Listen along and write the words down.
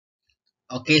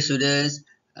Okay, students,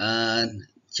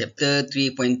 chapter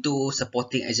 3.2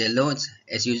 supporting axial loads.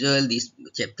 As usual, this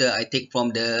chapter I take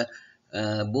from the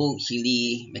book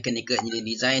Shigley Mechanical Engineering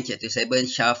Design, chapter 7,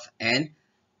 shaft and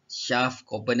shaft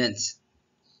components.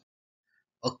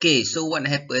 Okay, so what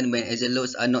happens when axial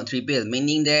loads are not trivial?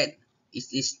 Meaning that it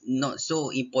is not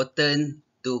so important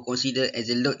to consider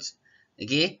axial loads.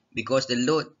 Okay, because the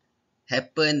load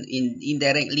happen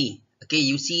indirectly. Okay,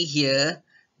 you see here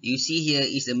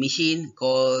is a machine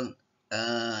called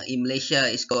in Malaysia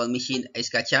is called machine ais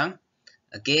kacang.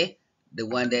 Okay, the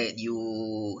one that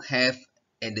you have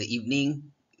at the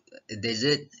evening, a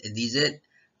dessert.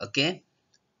 Okay,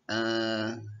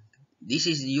 uh, this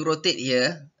is you rotate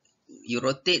here, you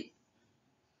rotate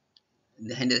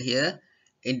the handle here,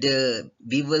 and the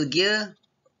bevel gear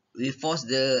will force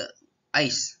the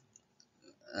ice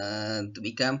to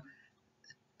become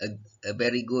a, a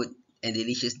very good and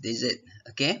delicious dessert.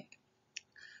 Okay,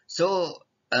 so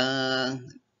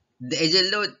the axial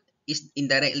load is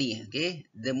indirectly. Okay,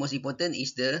 the most important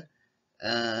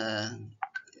uh,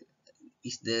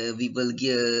 is the bevel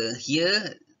gear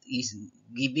here is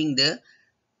giving the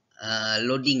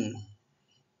loading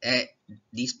at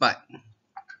this part.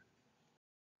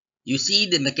 You see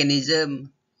the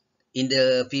mechanism in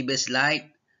the previous slide.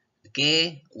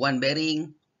 Okay, one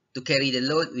bearing to carry the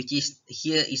load, which is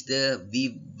here is the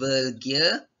bevel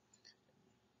gear.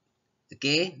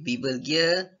 Okay, bevel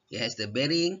gear, it has the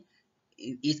bearing,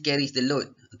 it carries the load.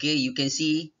 Okay, you can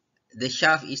see the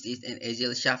shaft is an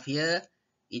axial shaft here.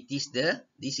 This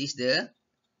is the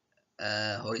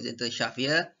horizontal shaft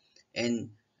here,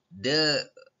 and the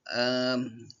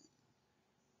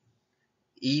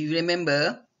you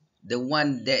remember the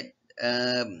one that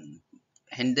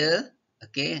handle.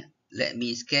 Okay, let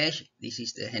me sketch. This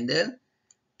is the handle.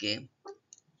 Okay,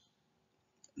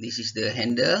 this is the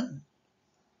handle.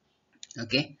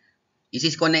 Okay, this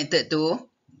is connected to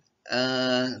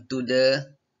the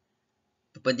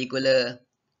perpendicular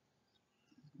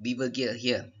bevel gear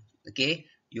here. Okay,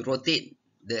 you rotate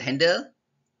the handle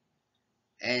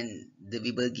and the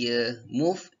bevel gear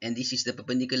move, and this is the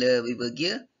perpendicular bevel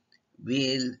gear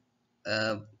will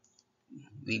uh,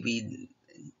 will be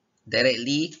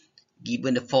directly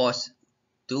given the force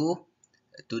to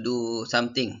do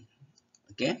something.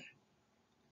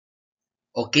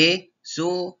 Okay,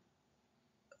 so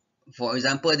for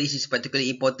example, this is particularly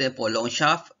important for long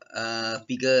shaft.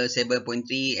 Figure 7.3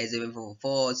 as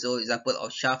 7.4. So example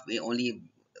of shaft with only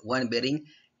one bearing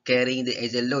carrying the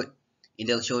axial load in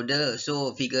the shoulder.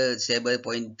 So figure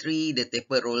 7.3, the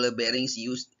tapered roller bearings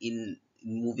used in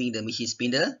moving the machine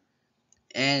spindle.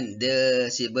 And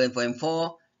the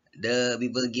 7.4, the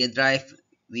bevel gear drive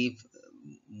with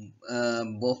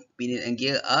both pinion and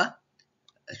gear are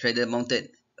threaded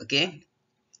mounted. Okay,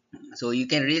 so you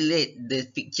can relate the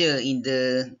picture in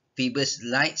the previous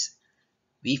slides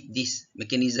with this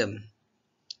mechanism.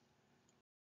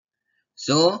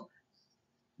 So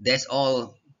that's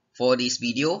all for this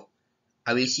video.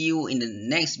 I will see you in the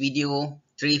next video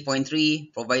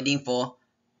 3.3 providing for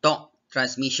torque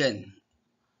transmission.